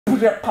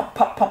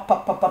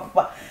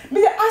papa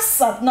me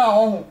asad na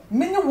ho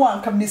me ni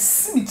wan ka me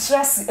si mi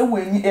trase e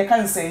wanyi e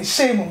kan say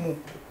shame mu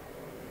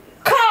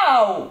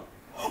cow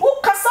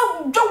o kasa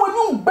jo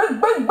wonu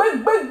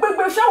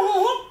beg sha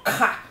ho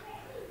ka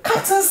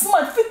Captain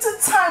Smart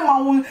 50 time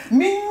awon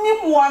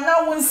minimum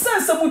na won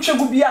sense mu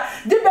twegu bia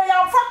de be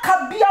ya fa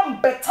ka bia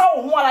beta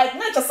wo like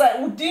na just say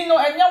udi no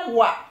enya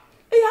wo a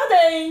ya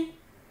den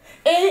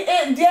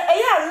dia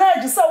ya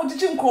allergy say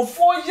odi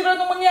nkofo yire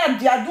no ni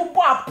ade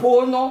adubo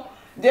apo no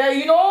there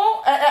you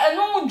know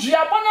no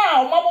duaba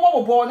na o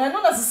mabobo na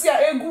no na sisi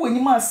a egu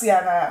enim ase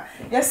ana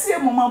yesi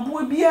emomabo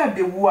bia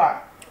bewu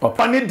a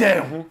opani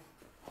dem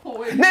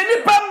na ni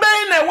pambe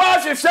na wa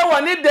hwehwe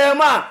woni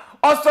dem a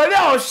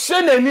Australia o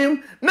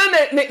shenenim na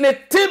ne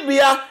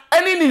tibia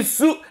ene ni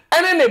su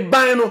ene ne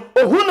ban no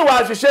ohunu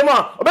wa hwehwe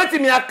ma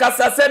obetimi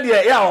akasa se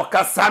de ya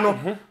okasa no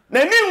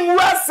na ni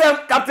nwasem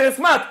Captain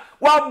Smart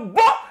wa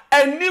bo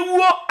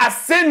aniwo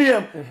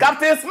asenium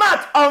Captain Smart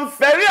on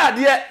ferry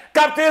ade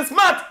Captain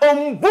Smart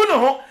on bunu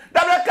ho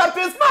da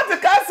Captain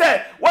Smart ka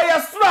se wa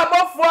ya suru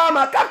abofo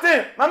ama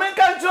Captain mama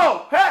kan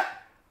jo he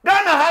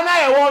Ghana hana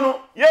ye wono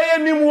ye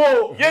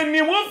nimu ye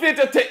nimu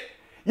fitete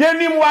ye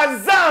nimu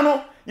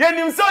azano ye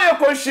nim so ye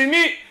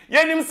koshini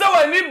ye nim so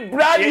wani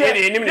brad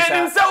ye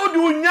nim so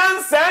udu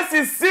nyansa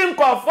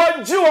sinkofo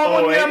ji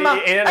wo niema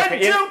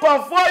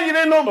jinkofo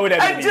yire no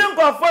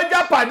jinkofo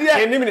japade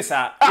ye nim ni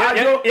sa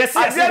yes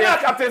na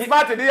Captain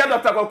Smart de ye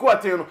Dr. Koku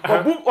Otin no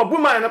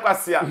obuma ne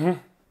kwasia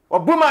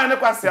obuma ne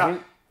kwasia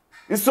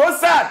it's so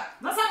sad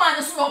na say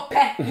man so no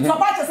pe so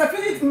pa che se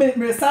Philip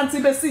me santi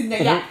be si nya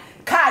ya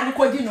ka ni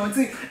ko di no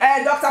nti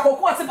Dr.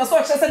 Koku Otin so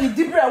che se ni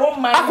dibre wo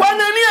man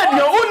akwana ni e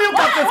de uni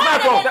Captain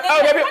Smart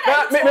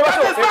me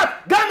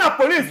Ghana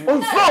police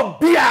on so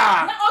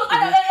bia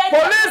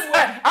police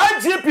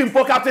IGP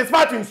for Captain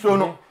Smart in so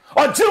no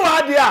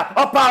ojiwa dia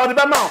opa odi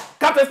be ma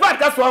Captain Smart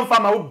ka so am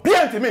ma obi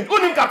antimi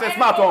uni Captain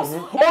Smart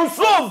on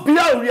so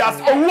bia we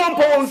as owon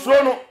po on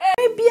so no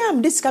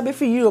biam this ka be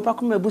free Europe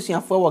akoma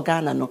ebusuafo wo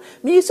Ghana no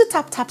me use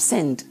tap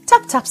send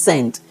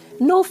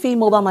no fee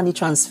mobile money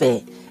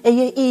transfer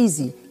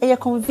easy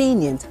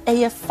convenient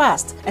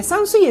fast and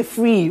sound so you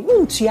free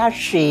won't you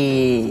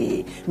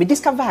hwe me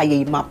discover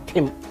ye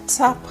mapim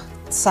tap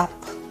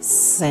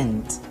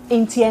send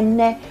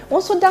Intienne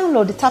also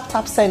download the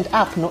tap send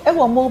app no e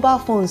mobile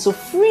phone so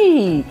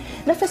free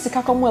na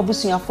fesika komo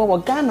abusuafo wo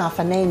Ghana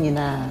afa na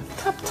nyina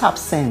tap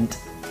send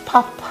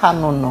papa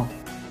no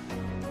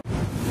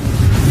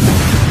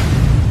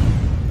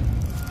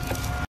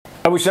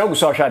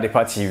Abusuafo hwa de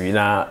party wi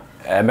na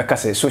meka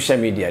say social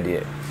media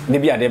de ne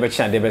bia de be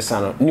chia de be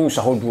san news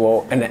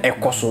ahodo na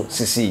ekoso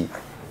sisi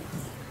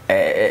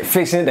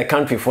fixing the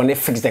country for ne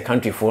fix the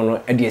country for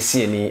no e de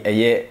sie ni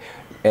eye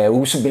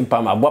wusu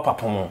bempa ma bo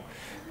papom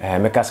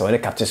meka say woni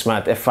Captain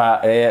Smart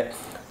efa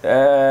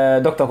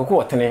Dr. Koku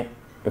Otin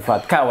efa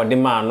ka wode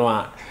ma no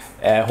a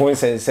ho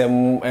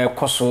sensem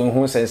koso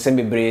ho sensem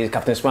bebre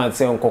Captain Smart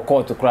say on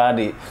court kra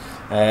de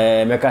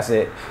meka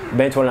say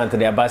bench warrant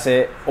de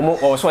abase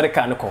o so de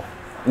ka ne ko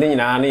ne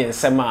nyina ne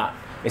nsem a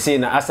ese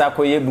na asa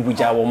ko ye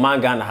bubuja wo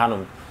manga na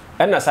hanom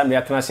enna sam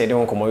ya tena se de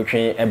honkomo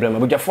twen eblema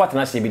bujafo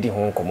atena se bi di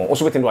honkomo o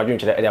so betin do adwon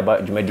kire e aba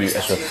dwumadi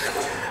eso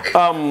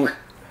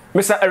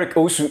Mr. Eric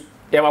Osu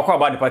ya makwa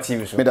about the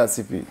party so me that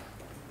CP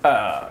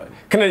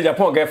Kennedy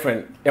Japan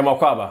girlfriend ya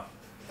makwa aba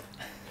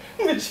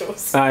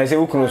say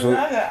ukunu so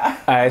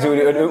say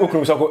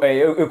ukunu so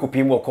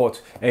ekopi mo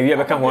court e wi e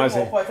beka ho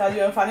ase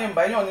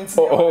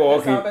oh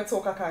okay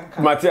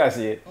Matthias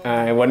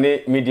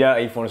woni media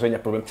iphone so nya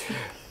problem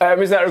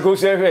Mr. Eric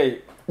Osu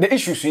the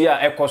issues here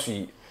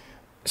ekoso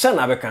say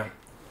na beka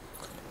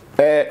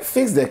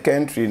fix the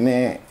country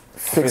ne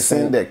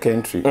fixing the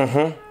country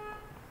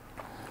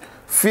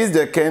fix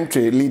the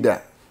country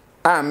leader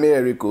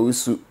America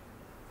Osu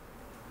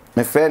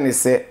me friend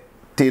say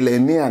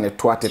teleni ane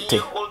toatete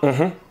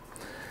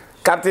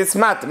Captain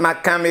Smart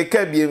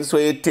makameka biem so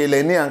ye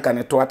teleni anka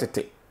ne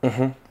toatete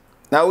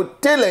na o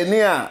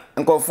teleni a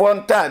nkofo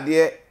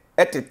ntade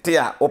etete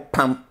a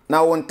opam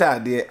na wo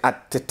ntade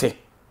atete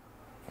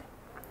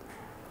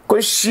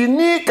ko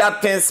shini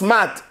Captain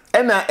Smart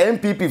ena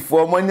MPP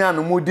for monya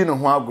no mudi no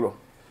ho agro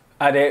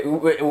ade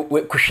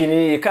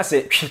kushini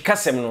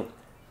kasem no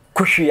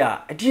kuhwia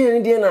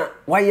die na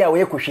waya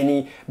we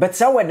kuhwini but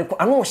sa we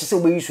anu wo hye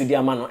obeyi su di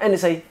ama no ene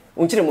say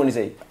unkire mo ni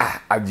say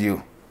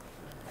adio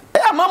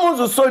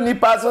amamu so ni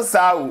paso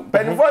sawo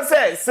penifo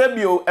say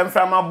sebio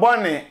emframa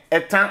bone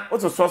etan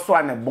otoso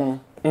ane bon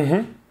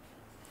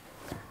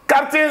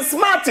Captain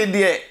Smart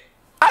de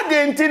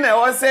adenti na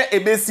wo say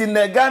ebesi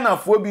na Ghana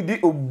fo bi di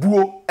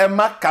obuo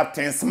ema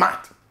Captain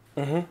Smart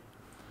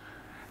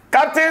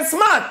Captain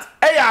Smart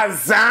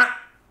azan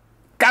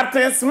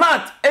Captain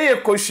Smart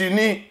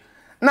koshini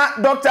na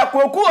Dr.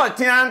 Koku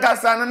Otin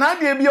ankasa na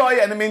de bi o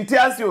ye no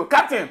mentiase o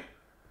Captain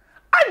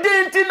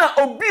adenti na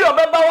obi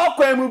obeba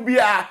wakwan mu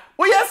bia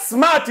wo ye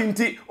smart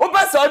nti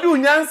obesa ode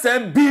unyansa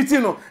beat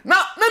no na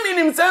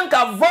minim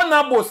senka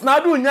vulnerables na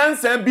ade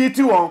unyansa beat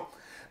won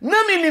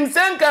na minim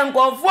senka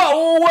nkofo a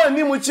wo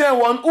ani mu chen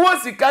won wo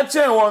sika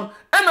chen won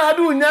na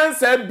adu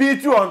nyansa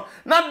beat won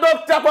na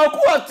Dr. Kwaku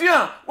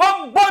a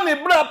wo boni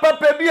bra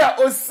papa bi a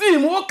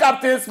osim wo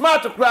Captain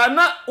Smart kra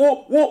na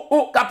wo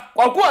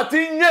Kwaku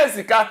nye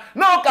sika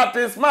na wo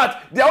Captain Smart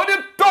dia wo de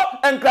to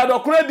enkrado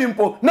kra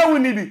dimpo na wo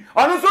ni bi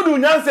onu so du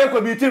nyansa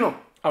ko beat no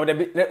awo de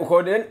bi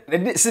ko de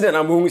sida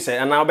na mo hu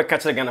say na be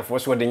catch Ghana for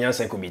so de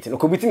nyansa ko beat no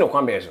ko beat no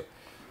kwan be so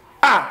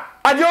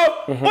ajo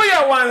wo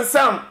ya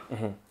wansam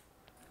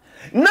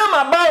na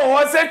maba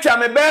wo se twa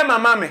me be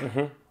mama me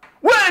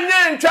wo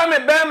anya ntwa me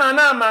be ma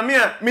na mama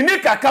a me ni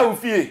kaka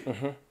ofie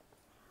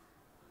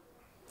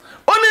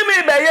oni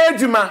mi be ye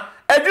adwuma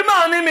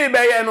oni mi be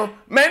ye no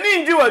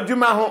mani nji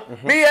wadwuma ho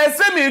me ye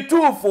se mi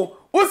tuufo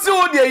usi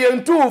wo de ye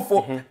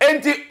ntuufo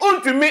enti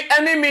untumi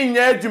ani mi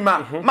nya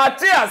adwuma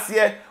Matias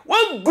ye wo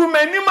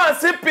gumani ma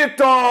se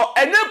pito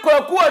enye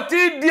Kwaku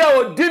oti dia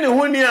odi ne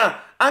ho ni a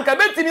anka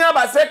betini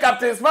aba se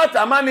Captain Smart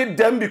amani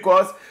dem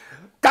because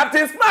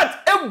Captain Smart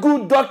a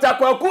good Dr.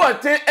 Kwaku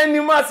ati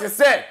anima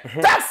se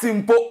taxi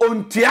mpo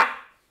ontia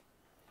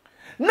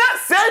na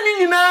se ni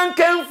nyina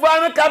nkenfu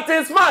an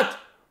Captain Smart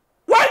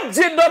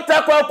waji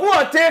Dr. Kwaku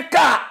ati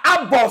ka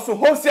aboso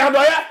hosi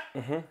adoya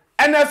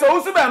ene so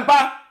usu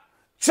bempa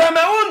cheme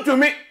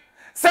untumi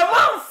se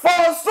man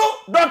forso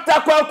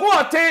Dr. Kwaku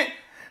ati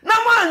na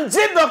manji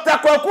Dr.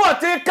 Kwaku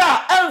ati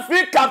ka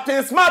enfi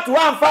Captain Smart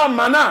wan fa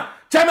mana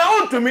cheme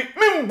untumi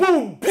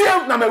mimbu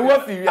biem na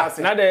mewo fi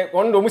wiase na de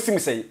ondo musim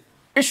say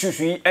issues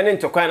yi ene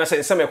ntokwan na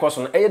say sem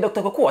ekoso no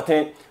Dr. Kwaku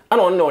ati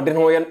ana on no de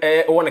no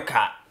won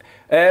ka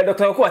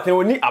Dr. Kwaku ati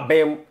oni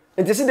abem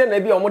nti se de na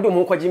bia omode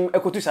ho kwagim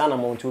ekotu sa na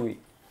monto wi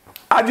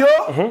adio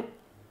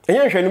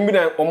enye hwenu bi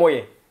na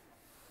omoye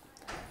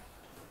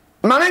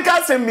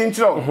maninka sem bi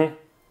ntro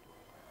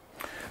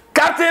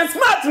Captain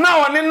Smart na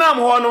woni nam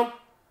ho no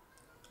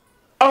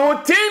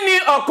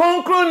ohutini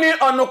okonkru ni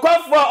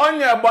onokofo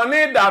onye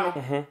boni da no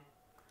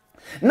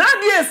na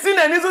die si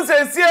na ni so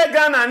se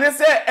Ghana ne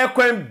se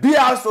ekwan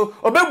bia so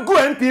obegu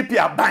MPP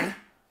aban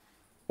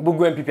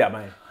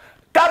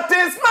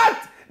Captain Smart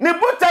ne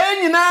buta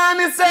nyina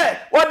ne se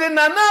wode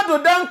nanado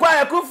dankwa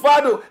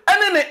yakufado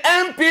ene ne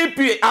MPP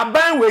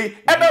aban wei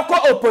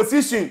ebekọ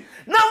opposition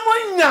na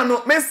monya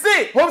no me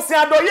se hosi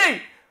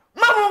adoye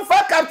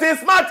mamumfa Captain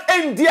Smart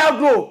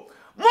endiagro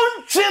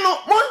munchina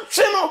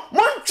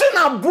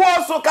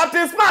boso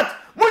Captain Smart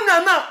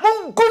munyana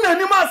munguna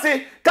ni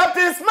mase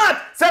Captain Smart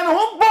se no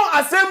ho bon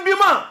assembi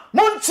ma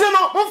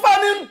munchino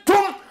mufani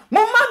ntum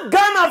mumma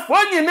Ghana fo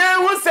nyina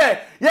hu se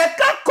ye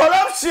ka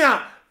corruption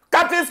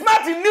Captain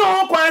Smart ni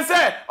ho kwan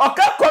se o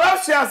ka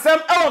corruption sem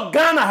e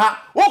Ghana ha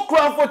wo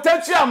kro fo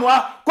tachi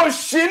amwa ko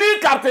shini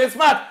Captain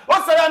Smart o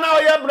se na o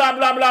ye bla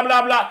bla bla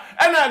bla bla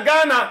ena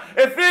Ghana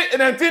efri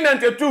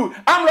 1992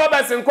 am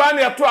Roberts nkwa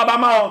na to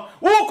abama ho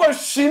wo ko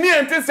shini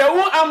enti se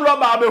wo am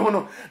Robert be hu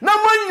no na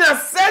monya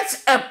such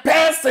a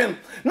person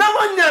na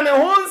monya ne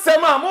ho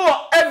nsem a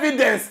mo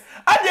evidence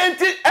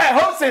agenti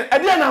Hobson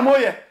ade na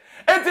moye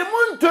enti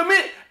muntumi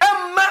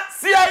emma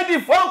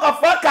CID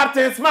for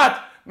Captain Smart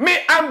me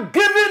I'm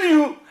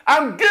giving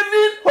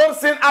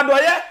Hobson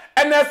adoye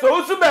eneso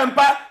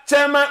usubempa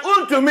chairman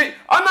untumi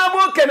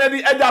honorable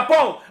Kennedy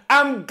Ejapon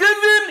I'm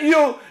giving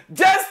you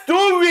just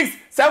 2 weeks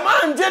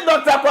samanje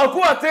Dr.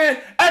 Kwaku ati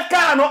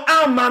eka no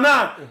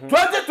amana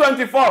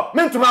 2024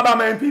 mentuma ba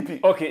my MPP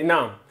okay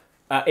now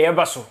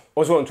ebaso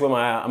also on to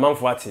my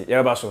amanfo ati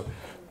ebaso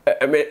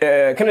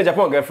Kennedy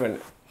Ejapon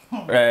girlfriend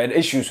the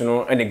issues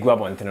no and the go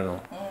about no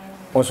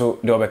also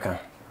the obeka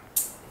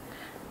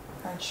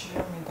actually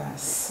me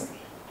that's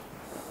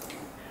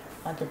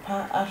at the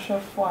part actually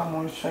for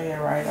I'm show you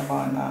right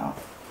about now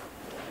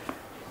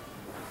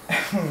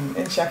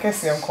in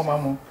Shakesi and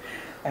Komamo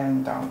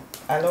and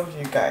I love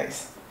you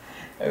guys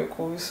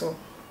cool so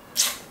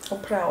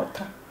proud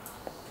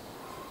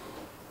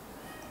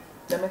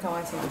let me come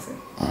and say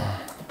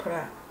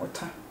proud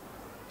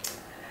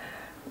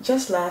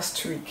just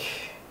last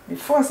week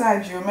before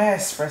I drew my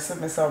express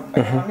myself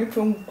I'm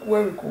from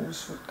where we go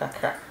so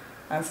kakra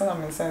and some of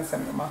my sense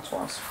and my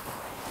matwas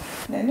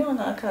na anyone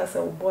aka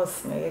say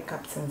boss na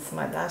Captain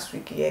Smart last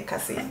week ye ka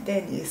say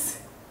then yes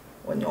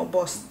when your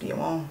boss be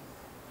one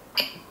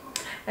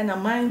and I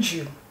mind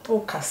you oh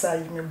kasa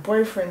you my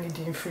boyfriend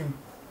didn't film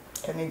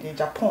Kennedy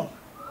Japan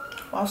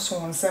one so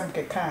on some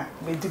keka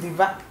we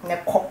deliver ne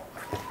ko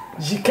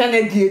ji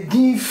Kennedy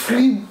didn't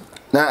film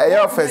na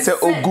eya ofese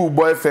ogu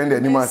boyfriend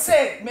anima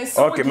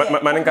okay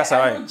maninka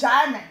sawa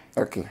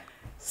okay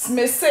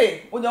me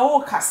say o the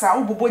whole kasa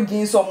o bobo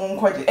din so mo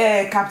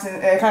nkoje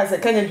Captain kan say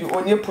Kennedy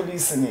onye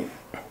police ni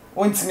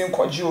ontini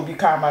nkoje obi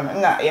ka ma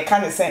na ye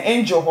kan say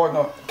angel ho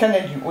no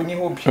Kennedy onye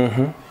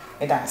obi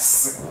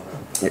that's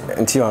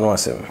nti wan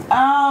wasem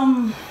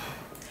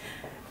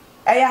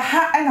eya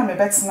ha na me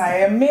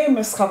betina me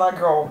Miss Cover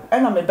Girl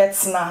na me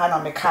betina ha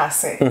na me ka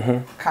say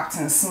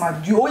Captain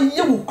Smart you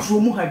oye wo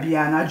kromu ha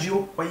bia na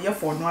dio oye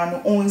for no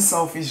an own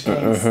selfish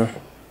gains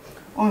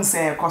on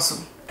say koso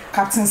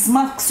Captain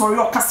Smart sorry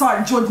o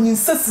kasa Jordan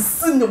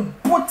sesisi ne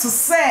boat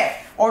say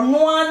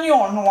ono ani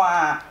ono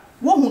a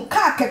wo hu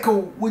ka keke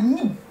wo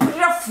ni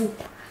brefo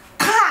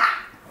ka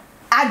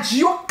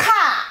Agio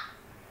car.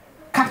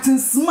 Captain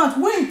Smart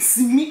went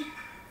to me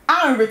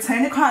and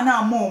return the car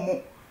now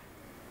more.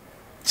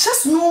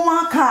 Just no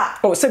more car.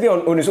 Oh, say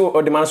on his own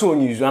or the man's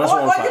own use. Or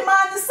the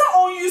man is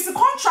on use the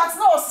contract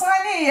no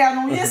signing here.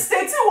 No, you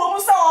stated one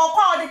was all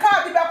power the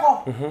car be back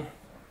home.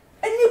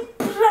 And you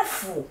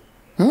breathful.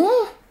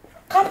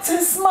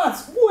 Captain Smart,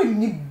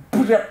 wouldn't you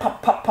breath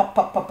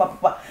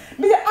papa?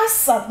 Me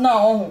asat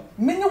now,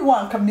 many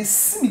one can be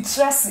see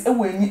trust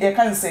away. You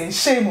can say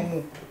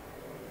shame.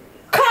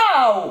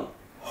 Cow!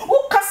 Who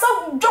cast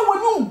out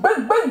Joe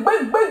big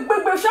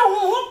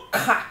show?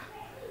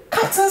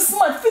 Captain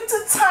Smart, 50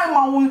 time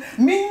I will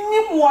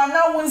minimum 1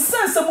 hour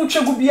sense of which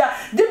will be a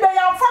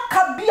debaya for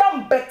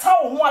Cabiam better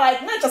one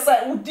like nature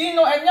said,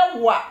 Udino and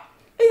Yawa.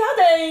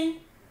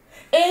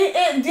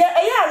 Dear, I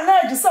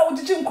learned so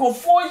did you call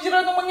 4 years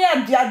no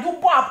near dear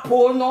Dupa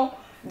Pono.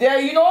 There,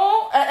 you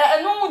know,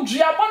 I know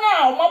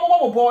Giabana or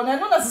Mama born, and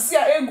not as see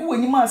a good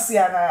in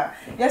Marciana.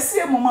 Yes,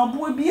 see, Mamma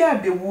boy be a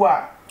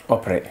bewa.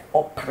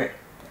 Opre.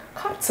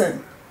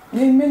 Captain,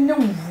 you may know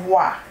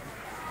what.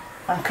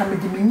 And come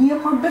with me near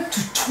my bed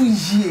to 2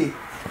 years.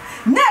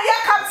 Now,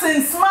 your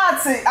Captain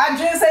Smart, I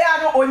just say I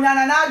don't own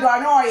an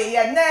adronoy,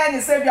 and then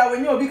the Savior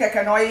when you're big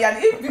canoy, and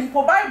if you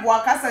provide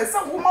work, I say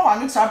some woman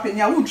want to champion,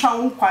 you will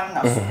chow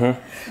quanas.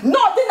 No,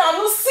 then I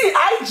will see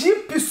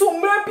IGP, so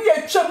maybe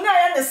a chum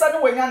and the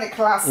son when you're a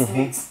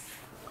classmate.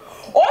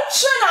 Or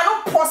I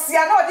don't posse,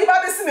 I know the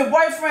baby see my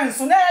boyfriend,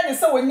 so now I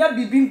say when you're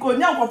being going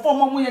to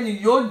perform money and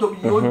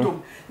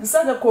yodom.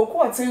 Instead of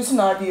cocoa, I tell you,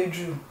 now dear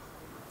Drew.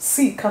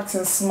 See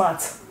Captain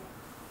Smart.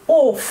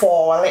 Oh,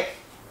 for it.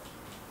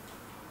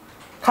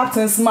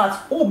 Captain Smart,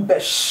 oh,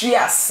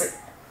 beshiase.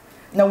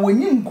 Now,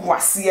 when you go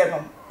see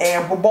no,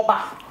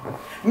 boba.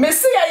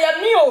 Missy, I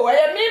am me, I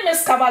am me,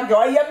 Miss Cavago,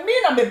 I am me,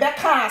 and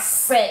Rebecca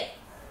say.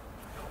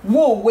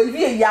 Whoa, we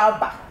be a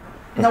yaba.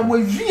 Now,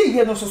 we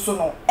really no so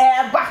no,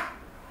 eba.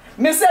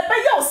 Miss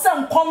Ebeyo,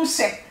 some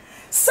comshe.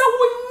 So,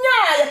 when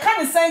you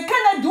can't say,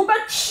 can I do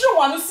but show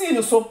one to see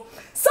no so.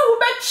 So we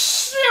bet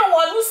she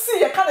want to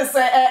see. I can't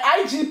say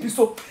IGP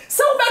so.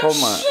 So we bet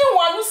she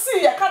want to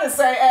see. I can't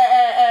say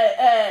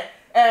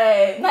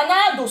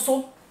Nanado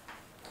so.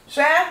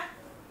 Share,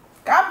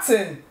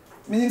 Captain.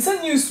 Me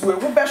say news we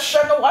bet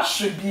share no what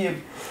should be.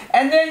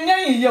 And then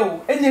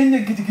yo, and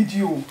then gidi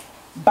yo.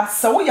 But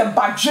so we a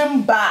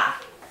badgem bar.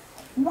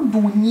 Who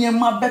do near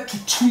my bet to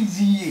 2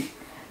 years.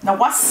 Now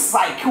what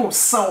cycle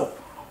so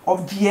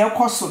of the air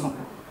cosono.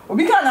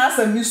 We can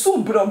answer me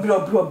so bro.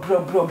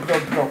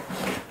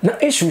 Na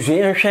issues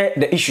here share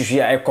the issues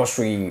here I cost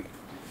we.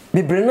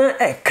 Me brena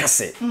e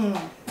kase.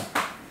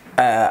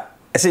 I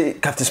say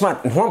Captain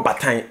Smart one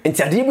batan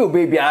nti ade be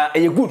baby a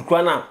good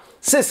kra na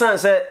say san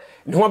say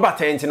one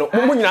batan nti no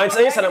mo nyina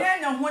say say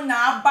na ho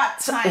na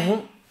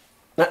batan.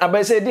 Na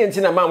abai say dey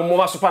nti na ma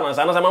mo super na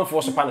sa na ma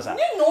mfo super na sa.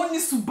 Ni no ni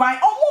suban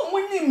omo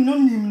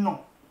nim no.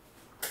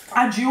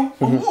 Adio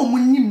omo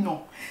nim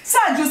no. Sa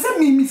adio say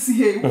me si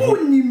he wo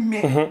nim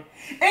me.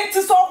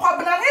 Enti so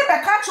kwabena ne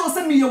be ka cho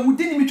say me ye wudi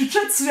ni me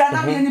twetwetira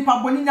na me nipa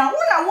boni nya wo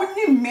na wo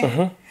nim me.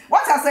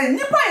 What I say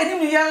nipa ye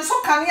nim ye so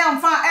kan ya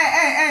mfa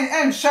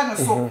hye no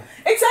so.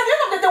 It's at the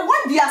end of the day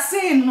what they are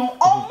saying no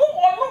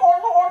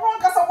ono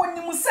kasa wo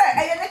nim say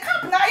eye ne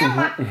camp na ya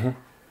ma.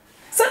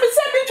 Se me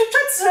say me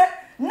twetwetira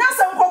na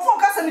se nkofo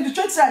kasa me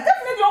twetwetira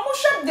definitely omo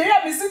shep dey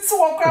ya me sit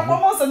wo kra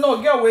bo say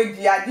no girl we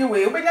di ade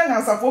we obenya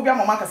nansafo bia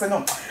mama kasa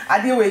no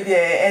ade we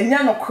dey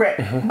enya no kre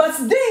but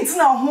dey nti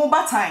na ho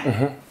batan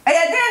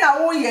eye dey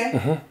na wo ye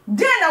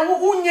dey na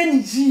wo unya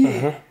ni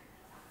jie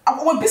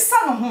wo bisa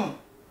no ho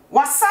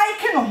wa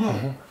psyche no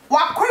ho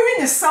wa query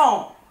ni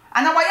self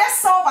and our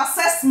self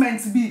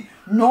assessment be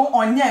no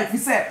onya if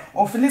say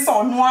o feel say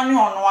ono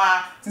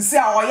a to say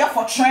o ye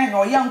for train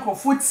or ye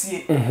nkofo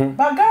tie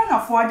but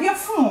Ghana for ade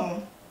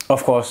fun.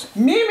 Of course.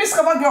 Me Miss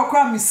Cavago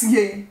cry me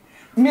see.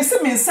 Me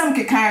say me nsem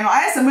kekan no.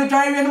 I say me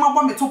dry we no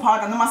mabɔ me to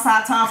powder na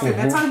masata afi.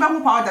 Me tan ba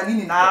mu powder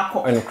ni na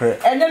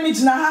akɔ. And then me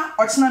gina ha,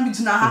 ɔkyena me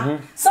gina ha.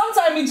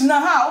 Sometimes me gina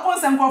ha, obo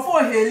nsem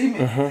nkɔfo heli me.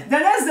 The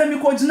next day me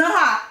ko gina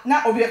ha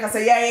na obi ka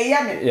say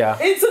yeah me.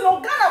 It's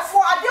no Ghana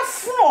for ade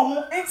fun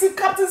omo. It's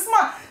Captain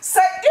Smart.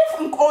 Say if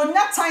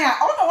onya time, I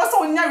don't know what's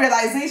onya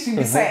realization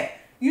be say.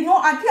 You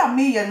know, ade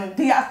a no,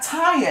 they are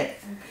tired.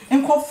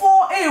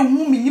 Nkɔfo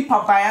ehu me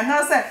nipa ba ya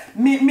na say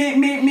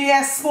me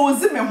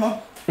expose me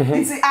ho.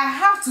 I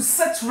have to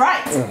set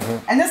right.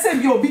 And they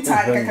say you be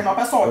tired can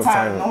open all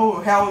time.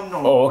 No hell no.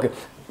 Oh okay.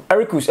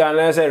 Erikus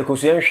and I say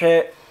Erikus you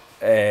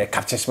share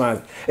Captain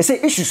Smart. I say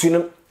issues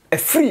in a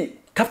free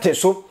captain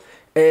so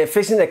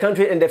facing the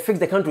country and they fix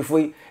the country for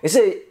you. I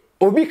say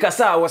obi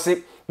kasa was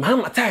say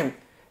mama time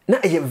na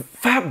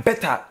far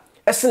better.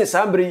 Essence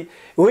sabri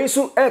we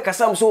so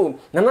kasa so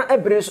na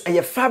ebre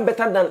so far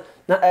better than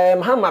na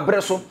mama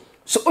bre so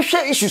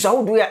share issues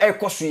how do ya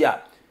ekoso ya.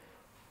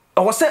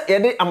 I was say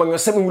yede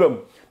amanyosem nwuram.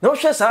 Now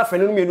share sa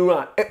afenu no menu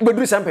a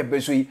beduru sam pepe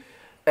so yi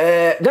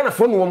Ghana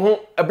fo no ho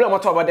ebla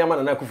mato abade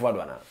ama na akufo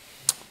ado ana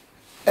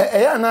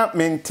ya na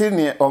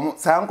maintain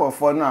sa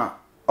nkofo no a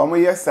omo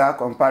yes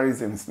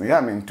comparisons no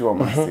ya maintain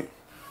omo say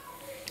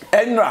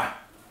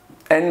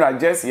enra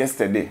just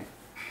yesterday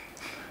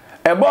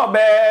Ebo be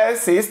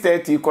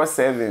 6:30 ko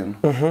 7.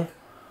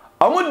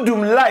 Omo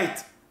dum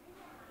light.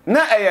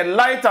 Na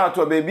light out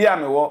to baby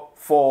amewo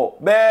for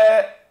be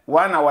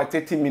 1 hour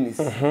 30 minutes.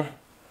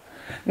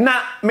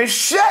 Na me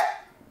hye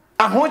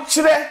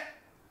ahokyere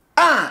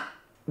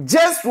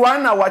just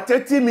 1 hour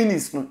 30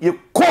 minutes no ye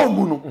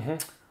komu no.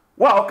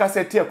 Wa o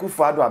kaseti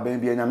akufo ado aban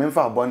bia nya me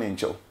mfa abo ne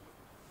nchew.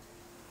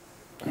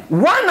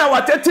 1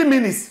 hour 30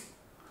 minutes.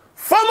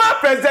 Former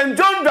President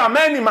John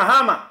Dramani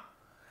Mahama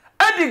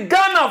at the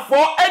Ghana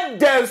for a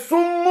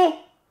desumu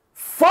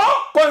 4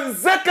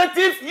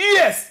 consecutive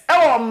years.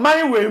 Our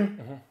my way.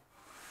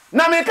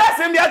 Na me ka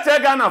se bia che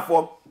Ghana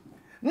for.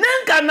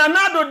 Nenka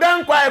nanado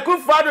dan kwa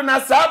ekufado na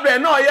sabre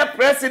na oye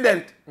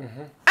president.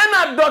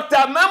 Ena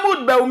Dr.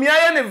 Mahmoud Bawumia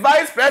ye ne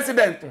vice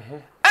president.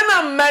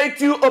 Ena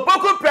Matthew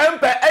Opoku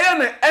Prempe ye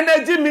ne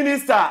energy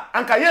minister.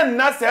 Anka ye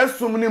na se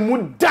sum ni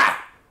muda.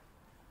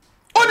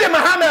 Ode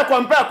Mahama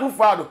compare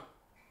Akufado.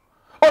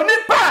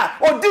 Onipa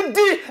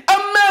odidi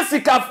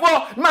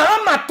amesikafo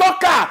Mahama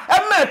toka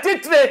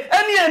titre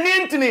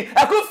eni ntini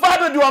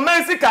Akufado di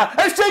omesika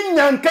ehye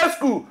nyanka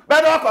school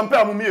be do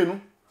compare mu mienu.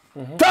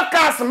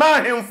 Tokas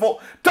man himfo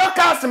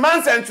tokas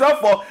man central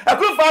for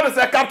Akufado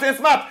say Captain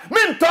Smart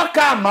min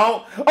toka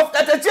ma of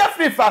Chief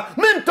FIFA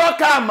min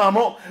toka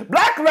mamo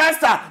Black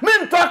Rasta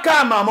min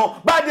toka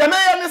mamo but the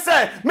mayor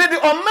say me the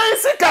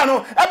omesika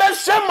no ebe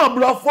hye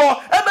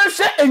moblofo ebe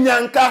hye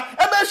enyanka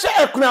ebe hye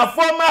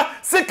ekunafo ma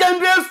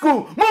secondary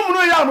school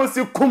mumunu ya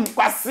musikum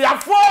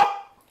kwasiafo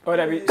ka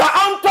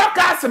on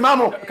tokas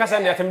mamo kasa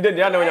ne atem de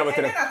na wonya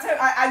botere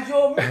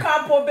ajo me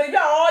can po be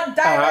all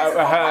direct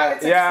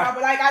politics yeah.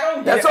 Like I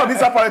don't that's all this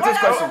a politics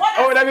question.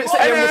 Let me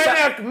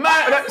say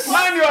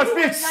man your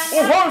speech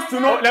who wants to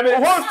know let me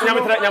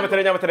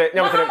nyamotere who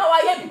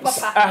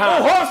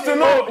wants to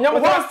know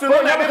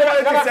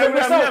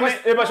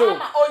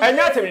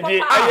enya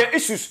temdi aye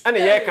issues ane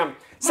ye kam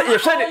say ye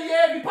hwede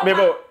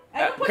mebo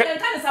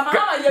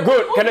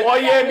good can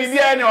oye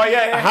bibia ne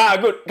oye ha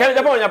good can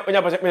Japan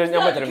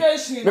nyamotere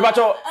me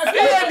bacho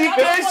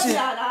education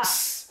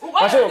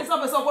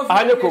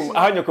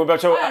ahanyokum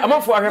bacho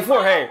amafo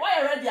ahwefo he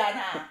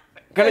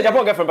can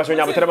Japan get from bacho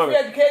nyamotere mama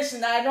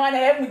education I know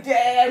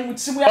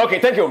okay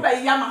thank you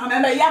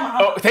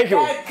oh thank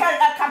you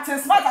Captain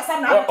Smart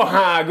asana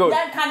good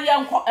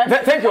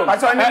thank you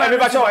bacho me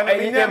bacho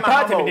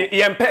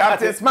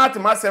Captain Smart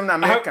masem na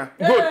America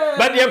good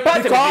but the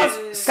part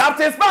because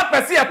Captain Smart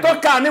person e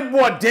toka ne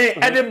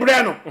boden e de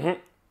bre no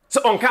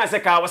so on can say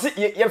ka was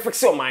ye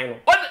fix your mind no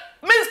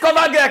Miss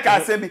Cover girl ka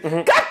say bi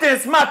Captain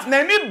Smart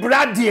na ni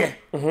brade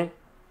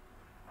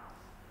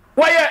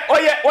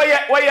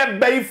Oye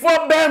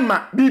Bayfo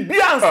Bema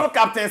Bibia so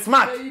Captain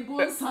Smart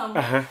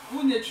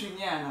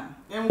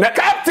na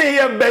Captain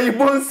ye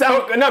Baybon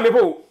sa na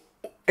mebo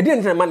e dey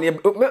ntina man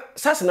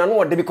sase na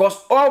no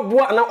because all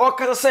boy na all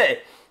kasa say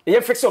ye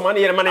fix your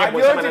money ye man ye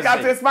boy man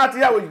Captain Smart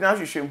ya we gina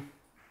hwehwem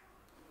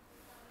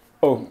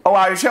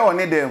wa hwehwe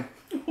woni dem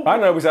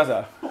ana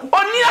busasa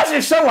oni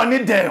ahwehwe woni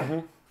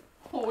dem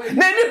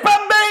na nipa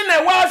ben na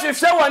wa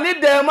hwehwe woni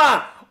dem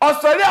a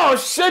osori a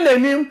ohye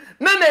nanim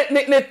na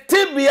ne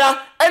tibia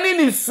ene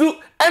ne su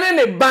ene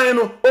ne ban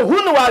no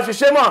ohunu wa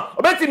hwehwe ma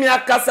obetimi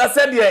akasa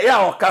se de ya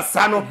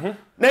okasa no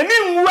na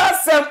ni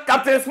nwasem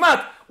Captain Smart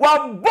wa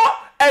bo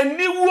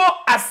aniwo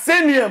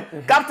asenium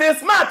Captain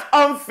Smart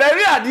on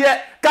ferry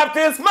ade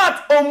Captain Smart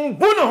on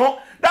bunu ho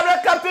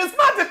that Captain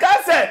Smart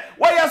ka say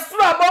we ya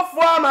suru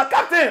abofo ama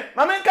Captain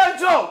mama nkan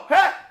jo he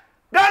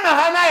Ghana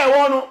hana ye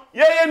wono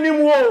ye nim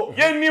wo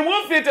ye nim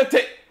wo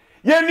fitete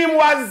ye nim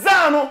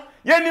wazano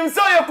ye nim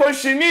so ye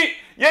koshini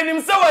ye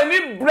nim so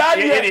wani brade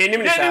ye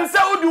nim so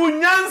udi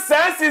unyansa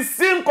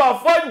sisim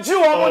kofo ji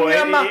wo mo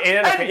niema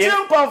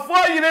ejin kofo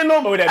yire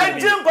no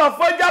ejin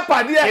kofo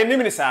japade ye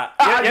nim ni sa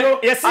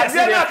yes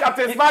na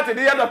Captain Smart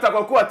de ye Dr.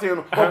 Koku ate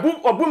no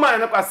obuma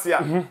ne kwasia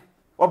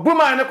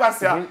obuma ne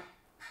kwasia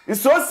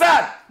it's so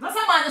sad na say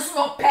man so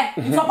no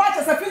pe so pa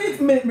che se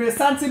Philip me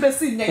santi be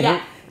si nya ya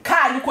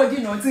ka ni ko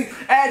di no nti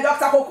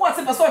Dr. Koku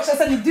ate be so che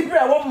se ni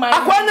dibre won man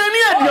akwana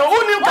ni adio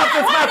uni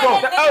Captain Smart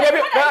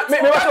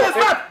Captain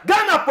Smart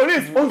Ghana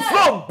police on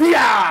so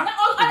bia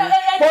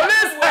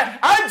police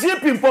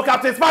IGP for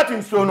Captain Smart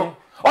in so no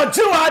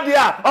ojiwa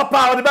dia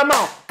opa ode be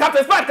ma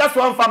Captain Smart ka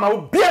so anfa ma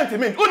obi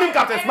antimi uni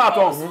Captain Smart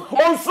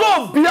on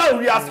so bia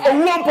we as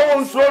owon po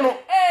on so no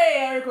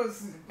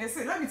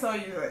let me tell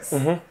you this.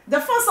 The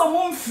first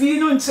one fee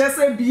no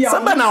nchese bia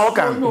samba na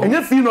oka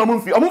enye fee no omo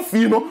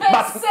fee no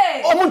but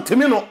omo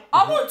ntimi no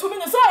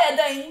so ye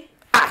dan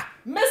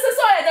Mrs.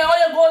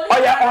 Oye goal.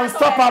 Oye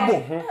unstoppable.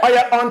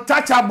 Oye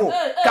untouchable.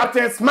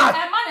 Captain Smart.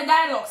 Man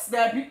dialogues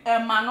there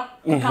man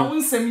can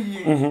win some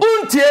year.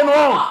 Untie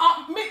no.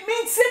 Me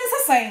say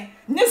this saying.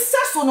 Ni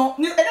seso no,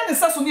 ni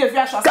seso ni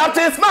efiasha.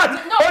 Captain Smart.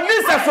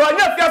 Oni seso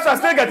ni efiasha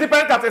stay get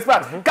depend Captain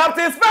Smart.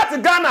 Captain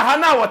Smart Ghana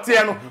hana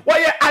wote no.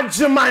 Oye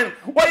ajiman.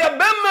 Oye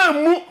bemma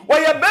mu.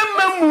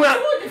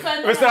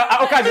 Mr.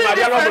 Okaji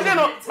Madia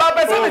no.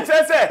 Baba say me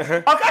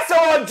say. Okase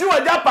oju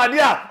oja pade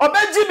a.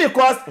 Obeji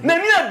because na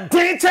ni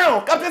adin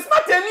Captain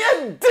Smart ni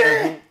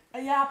adin.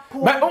 Yeah,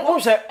 but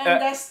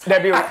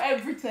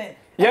everything.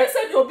 Yeah,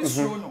 said you'll be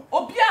strong.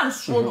 Obian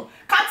strong.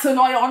 Captain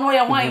or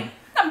your wine.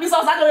 I'm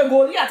besides I go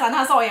Goliath and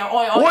I saw your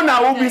oil. One I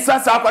will be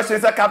such a question,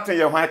 Captain,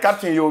 your wine,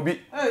 Captain, you'll be.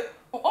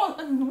 One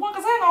can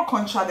I not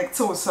contradict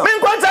so. Me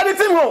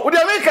contradicting who? With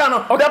the American,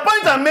 the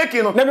point I'm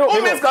making. Let me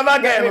always come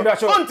again.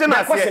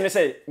 My question is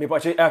say, me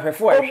watch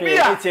before I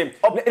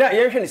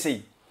hear you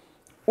say.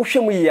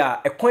 Ushemu ya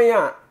ekwan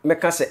a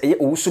meka se eye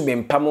owusu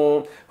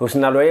bempamo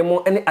hosinaloye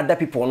mo ene other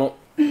people no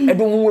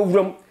edo mu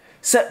awuram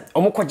se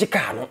omukwaje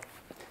car no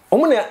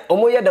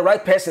omo ye the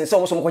right person se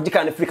omo omukwaje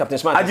car no free Captain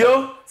Smart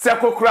adio se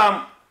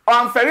kokram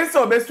on ferisa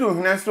obesu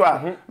hune so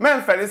a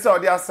men ferisa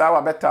odi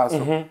asawa beta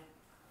so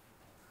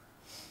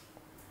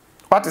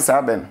what is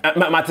happen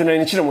Martin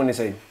ni chire mo ni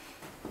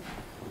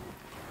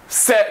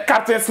say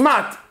Captain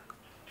Smart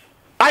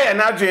I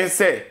na dwen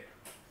say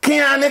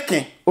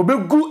Kianeke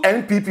obegu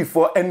NPP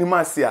for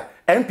animasia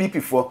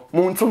NPP for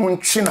muntu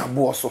munchina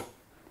boso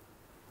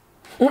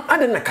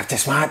adena Captain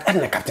Smart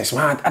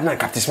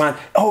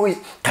always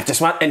Captain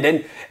Smart and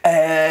then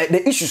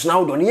the issues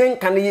now don't yen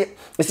can you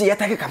see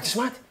attack Captain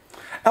Smart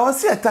I was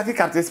see attack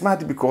Captain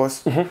Smart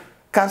because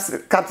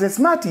Captain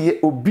Smart ye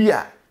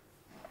obia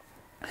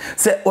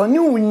say oni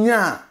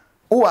unya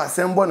o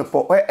asembo no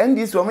po and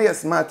this one ye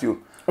smart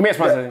you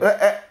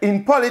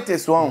in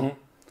politics one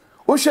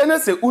o shene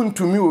se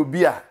untumi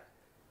obia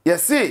you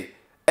see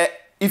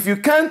if you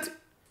can't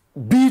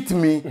beat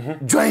me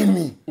join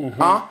me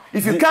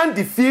if you can't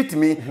defeat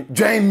me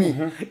join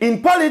me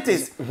in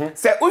politics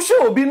say o she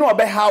obi no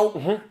obe how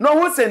no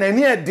who say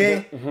nani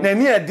eden a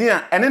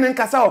ene ne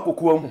nkasa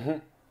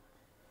okokuom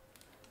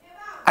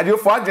adio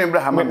for adwen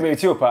braham me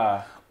ti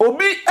opa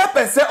obi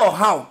epese o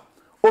how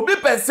obi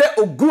pese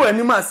ogu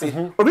animase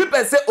obi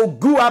pese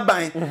ogu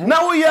aban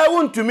na wo ye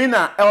untumi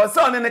na e o se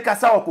one ne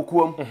kasa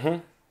okokuom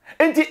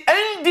enti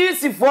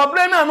NDC for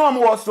brena no am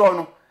wo so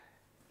no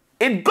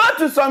it got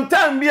to some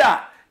time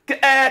bia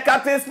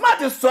Captain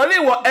Smart is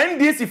solid wo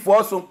NDC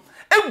for so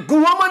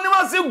guoma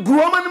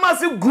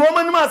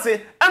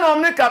nimase and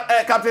omne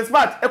Captain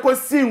Smart e ko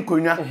si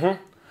nkonwa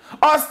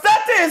o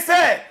starting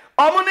say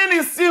omne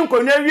ni si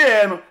nkonwa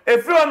wie no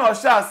efri o no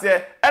sha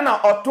ase e na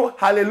oto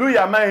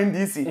hallelujah ma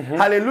NDC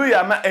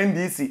hallelujah ma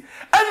NDC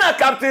and na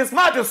Captain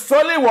Smart is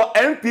solid wo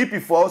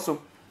NPP for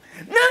so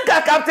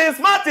Nanga Captain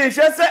Smart is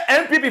say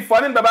NPP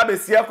for nim baba be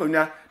si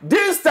akonwa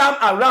this time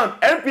around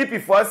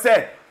NPP for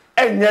say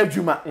enye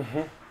adwuma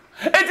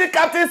eti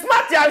Captain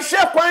Smart ya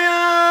hye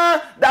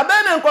kwan da be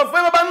na nkofe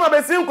baba no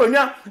be si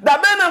nkonwa da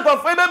be na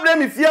nkofe be bre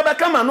mi fie be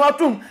kama no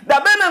atum da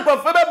be na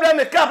nkofe be bre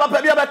mi ka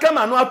papa bia be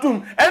kama no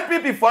atum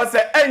NPP for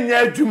say enye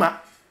adwuma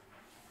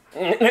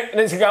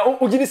nsiga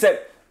ugidi say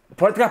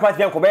political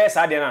party an ko be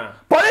sa de na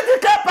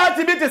political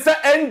party be to say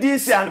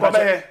NDC an ko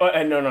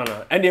be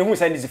no and who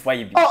say NDC for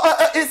you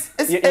it's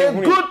a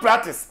good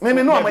practice me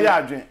no am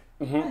ya adwen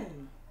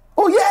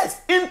oh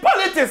yes in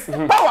politics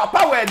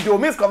power do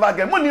miss cover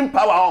again money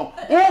power on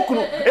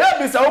okunu e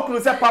be say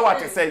okunu say power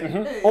to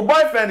say o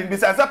boyfriend be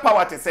say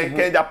power to say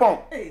ke Japan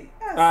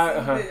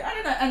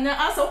I didn't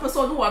answer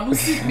person who are no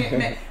see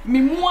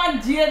me more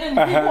dear than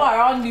people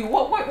around me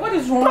what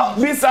is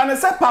wrong be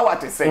say power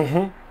to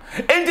say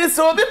and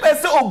so be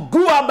person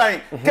ogu aban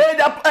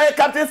ke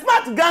Captain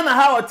Smart Ghana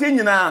how otin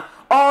nyina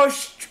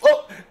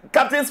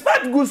Captain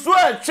Smart gusu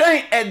a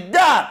train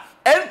eda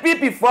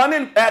NPP for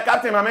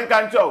Captain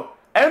American Show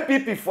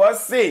NPP for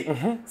say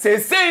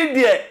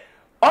there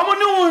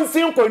omuni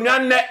unsin konwa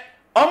ne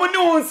omuni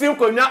unsin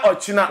konwa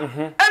ochina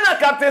na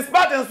Captain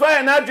Smart nso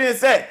ya na adwen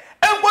say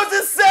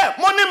enkosi say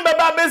moni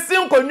mbaba be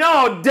sin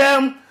konwa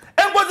odem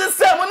enkosi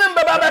say moni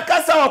mbaba be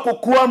kasa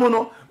okokuo mu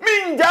no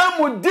minja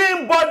mu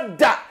din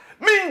boda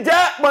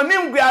minja moni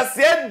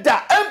ngwiase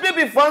da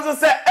NPP for nso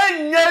say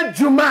enye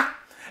djuma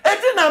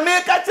eti na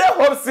me ka che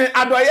hopsin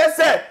adoye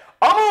say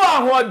omo wa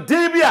ho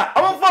debia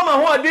omo forma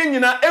ho de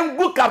nyina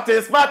engu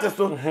Captain Smart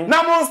so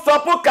na mo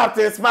stop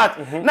Captain Smart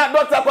na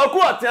Dr. Kwaku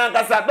otian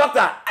kasa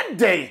doctor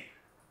adey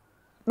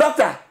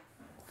doctor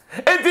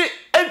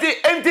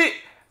enti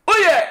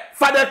oye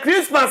Father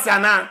Christmas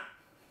ana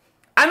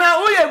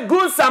oye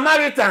good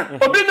Samaritan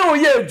obi no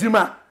oye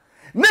adwuma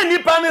na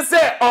nipa ne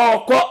say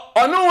okọ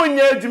ono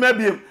onye adwuma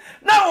biem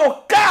na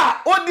o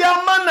ka odi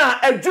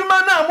amana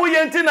adwuma na mo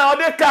yenti na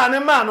odi ka ne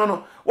ma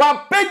no wa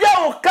peja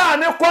o ka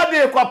ne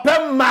kwode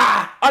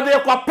kwapemma ode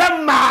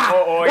kwapemma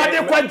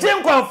ode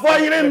kwajinko fo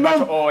yire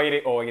nom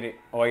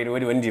oyire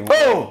we ndi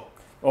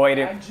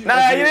oyire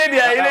na yire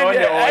dia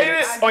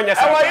onya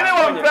sa oyire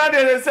won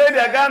brother dey say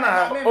dia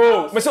Ghana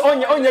me say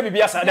onya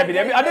bibia sa da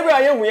bibia ade be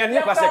ayen hu ya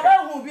ne kwase ka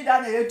hu bi da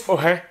na etu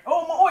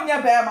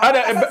onya bema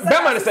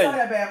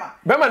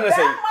bema ne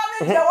say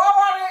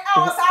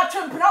sa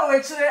twempna o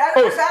ekire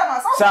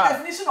bema some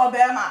definition of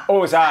bema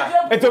sa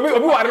ento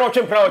obi ware no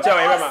twempna o che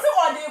bema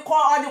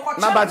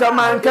na bacha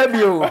man ka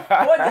bi o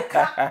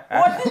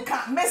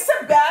odika me se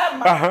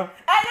bema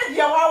ane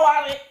dia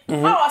waware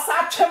o sa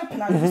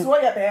twempna so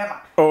ye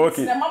bema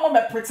okay na mama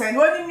me pretend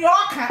oni mi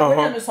oka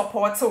we me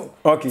support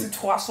okay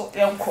to aso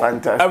enko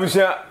fantastic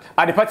abusha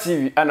Adepa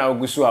TV ana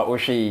ogusu a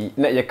ohwe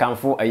na ye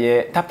kanfo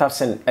aye tap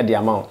send e de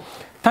amount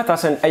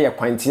Tatasen eye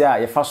kwantia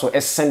ye fa so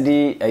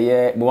esende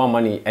eye bo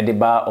money e de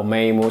ba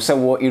oman mu se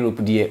wo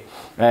Europe die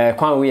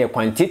kwan we ye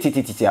kwanti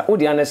tititi a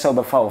odi ane se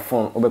obefa wo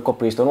phone obekọ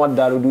Play Store no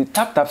download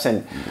tap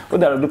send o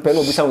download pe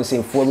no busa wo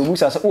senfo we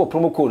busa se wo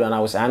promo code na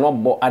wo se an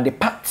obo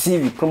Adepa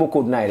TV promo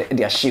code na e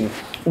de ashim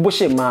wo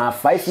share ma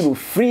 5 euro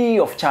free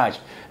of charge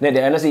na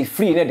de na say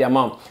free na de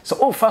amount so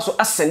o fa so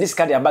asend this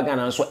card ya baga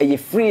na so eye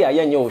free a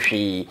yenye o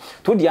hwe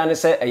to di ane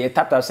se eye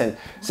tap send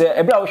se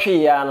ebra wo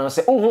hwe ya na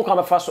se ohun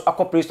ka fa so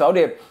akọ Play Store o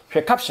de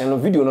hwe caption no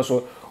video no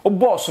so o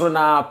boss ro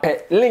na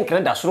pe link na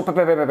da so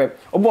pe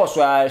o boss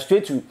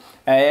straight to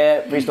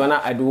Play Store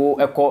na ado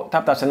eko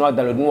tap send no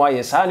download no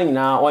wa sa ni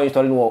na o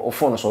install no o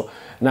phone so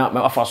na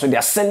ma afa so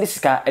de send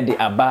sika e de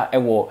aba e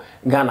wo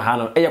Ghana ha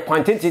no e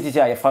quantity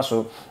a ye fa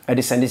so e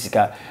de send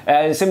sika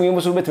nsem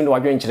yimo so betum de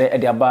wadwen kire e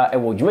de aba e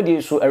wo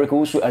dwumade so Eric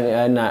Wusu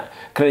na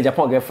Canada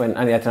Japan girlfriend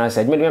and ya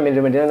transfer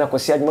dwumade na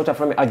kwasi adwumata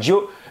from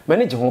agio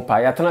manage ho pa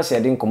ya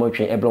transfer de nkomo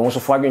twen e bro wo so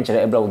fo adwen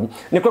kire e bro wo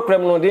ne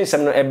kokrem no de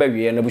nsem no e ba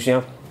wie na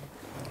busua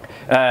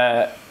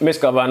Miss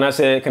Kabana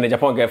say Canada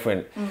Japan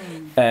girlfriend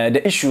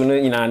the issue no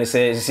ina ne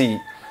say see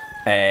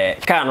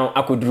car no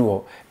akoduru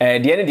ho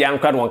de ene de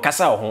ankra no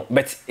kasa ho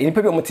but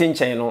enipa bi o mte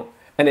nchen no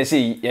na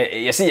say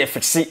ye say ye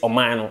fixe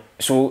oman no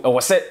so wo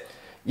say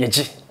ye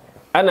gi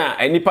ana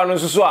enipa no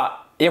so a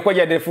ye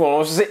kwaje de fu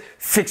no so say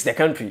fix the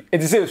country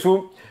it is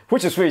so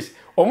which is which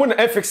omo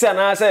na fixe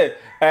ana say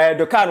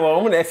the car no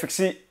omo na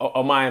fixe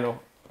oman no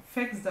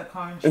fix the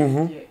country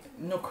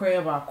no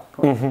crave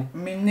akọ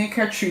me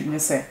naked treat me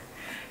say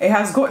it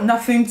has got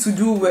nothing to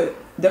do with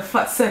the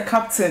fact that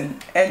captain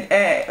and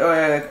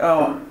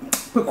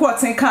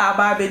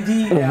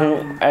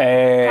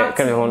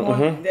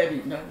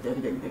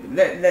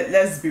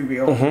let's be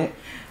real.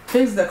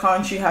 Fix the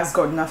country has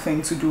got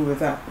nothing to do with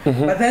that.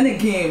 But then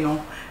again, you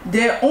know,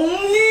 the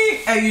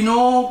only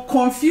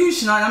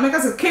confusion and I make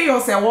us a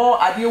chaos and what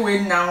are you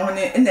with now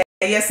and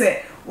yes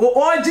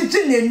or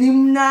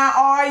jijin na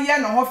or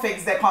no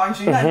fix the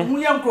country na mu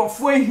yam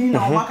crofo ehin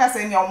na o maka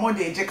say me o mo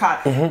de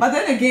ejika but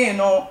then again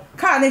no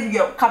car na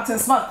get Captain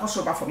Smart cost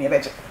over for me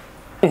ebeje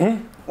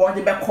or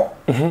the beko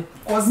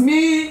cause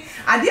me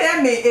ade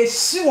e me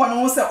ehyi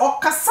won say o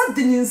kasa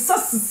de nsa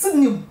sisi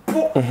ni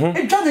bo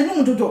edwa na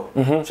num dodo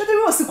so dey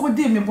we ko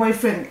dey me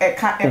boyfriend e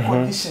ka e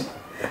condition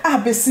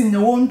besi na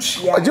won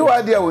twa oji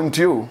wa de won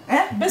tio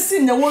besi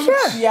na won twa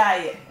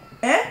ye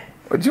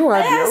oji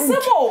wa de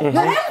won the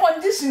air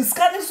conditions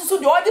can so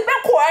the or the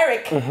beko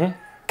Eric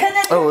can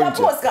I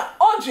post ka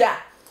odua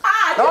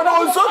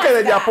no so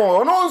can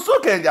Japan no so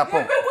can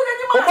Japan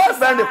o boss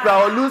band the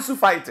crowd lose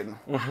fighting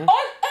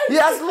he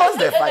has lost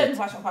the fight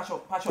passion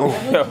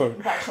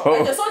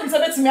and the so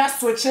inside me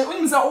switch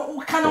we say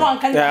o kan one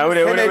kan yeah we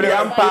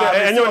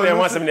enyo le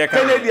wasem ne kan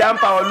Kennedy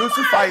Ampa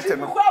lose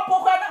fighting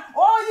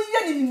oh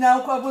ye ni na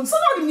kwa so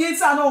no ni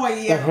enta na o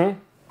ye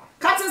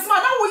Captain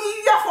Smart na wo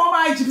yi ya for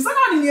my GP so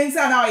no ni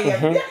enta na o ye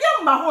ye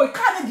mba ho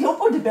kan de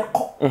opo de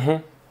beko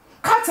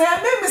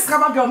Captain me miss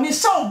kaba girl me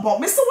show bo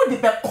me so wo de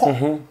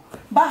beko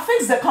but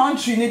fix the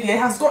country it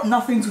has got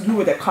nothing to do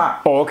with the car.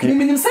 Oh, okay.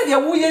 Me say you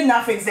will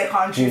not fix the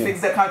country,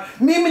 fix the country.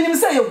 Me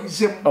say you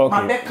will.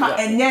 My becca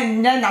and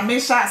then na me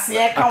sha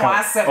say ka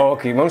wa asem.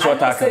 Okay, mo so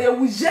attack. Say you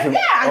will.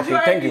 Yeah, okay,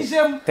 thank you.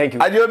 Thank you.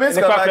 Adio miss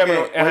ka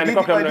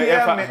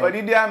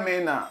odidia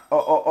me na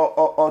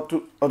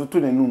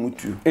otutu ne nu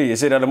mutu. You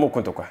say that mo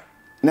kontokwa.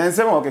 Na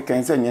nsem o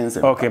keken se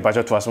nyense. Okay,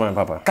 pacho to asma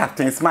papa.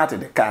 Captain Smart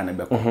the car ne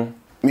beko.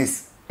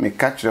 Miss me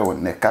catch you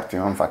on the captain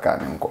on fa car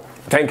ne nko.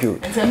 Thank you.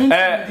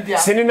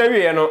 Sini na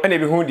wie no na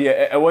be hu de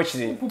e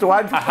watching. To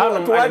what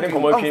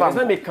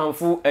na me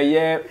kanfu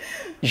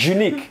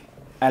unique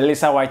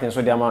Lisa White and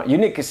so diama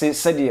unique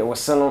said it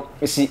was no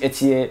esi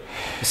etie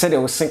said it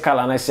was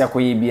kala na sia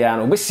koye bia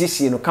no be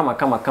sisi no kama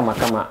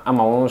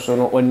ama won so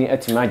no oni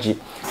atimaji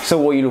so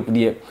wo Europe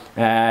de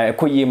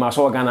koye ma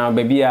so Ghana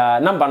ba bia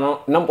number no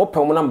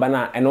opem number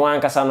na eno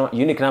ankasa no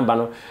unique number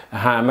no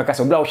ha meka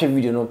so bla wo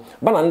video no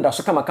bana nda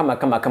so kama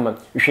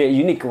hwe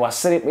unique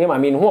wasere me ma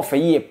me no ho fa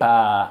yie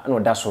pa no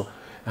da so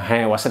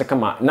ha wasere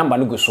kama number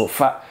no go so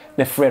fa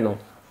na frɛ no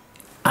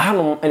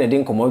ahanom ene de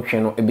nkomo hwe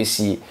no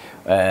ebesi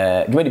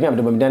dwuma de bi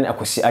amdo bamdan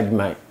akosi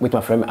adwuma with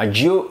my friend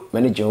agio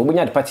manager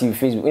obunya Adepa TV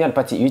Facebook obunya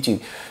Adepa TV YouTube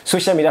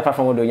social media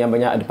platform do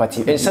nyambanya Adepa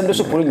TV ensem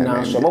so polo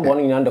nyina so bobo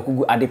no nyina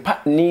ndakugu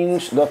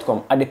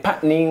adepanews.com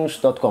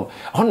adepanews.com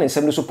hono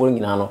ensem so polo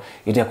nyina no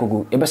yede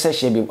akogu ebese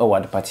share bi o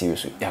Adepa TV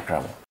so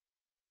yakra mo